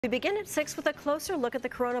We begin at 6 with a closer look at the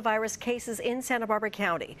coronavirus cases in Santa Barbara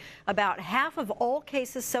County. About half of all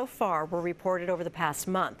cases so far were reported over the past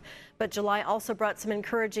month. But July also brought some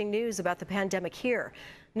encouraging news about the pandemic here.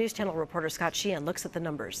 News Channel reporter Scott Sheehan looks at the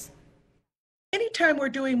numbers. Anytime we're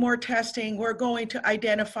doing more testing, we're going to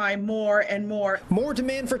identify more and more. More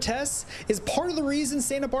demand for tests is part of the reason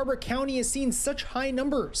Santa Barbara County has seen such high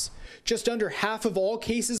numbers. Just under half of all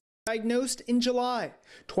cases diagnosed in July.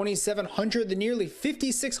 2,700 the nearly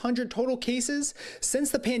 5,600 total cases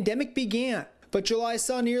since the pandemic began. But July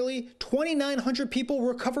saw nearly 2,900 people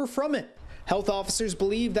recover from it. Health officers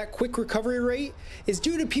believe that quick recovery rate is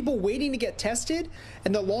due to people waiting to get tested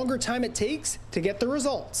and the longer time it takes to get the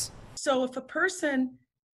results. So if a person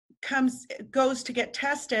goes to get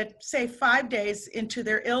tested, say 5 days into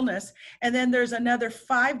their illness, and then there's another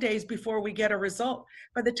 5 days before we get a result,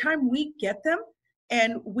 by the time we get them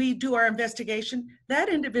and we do our investigation, that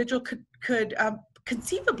individual could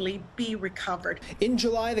conceivably be recovered. In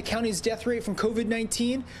July, the county's death rate from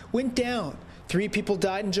COVID-19 went down. 3 people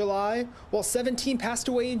died in July, while 17 passed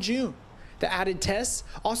away in June. The added tests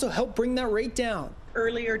also helped bring that rate down.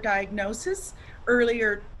 Earlier diagnosis,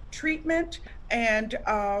 earlier treatment, and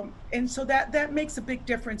so that makes a big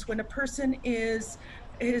difference when a person has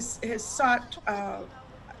sought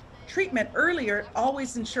treatment earlier.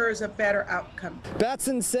 Always ensures a better outcome.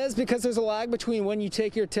 Batson says because there's a lag between when you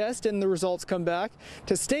take your test and the results come back,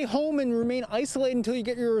 to stay home and remain isolated until you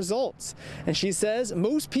get your results. And she says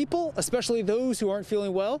most people, especially those who aren't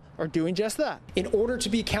feeling well, are doing just that. In order to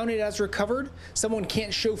be counted as recovered, someone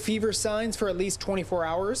can't show fever signs for at least 24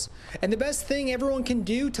 hours. And the best thing everyone can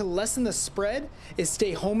do to lessen the spread is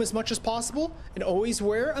stay home as much as possible and always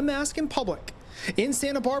wear a mask in public. In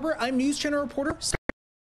Santa Barbara, I'm News Channel reporter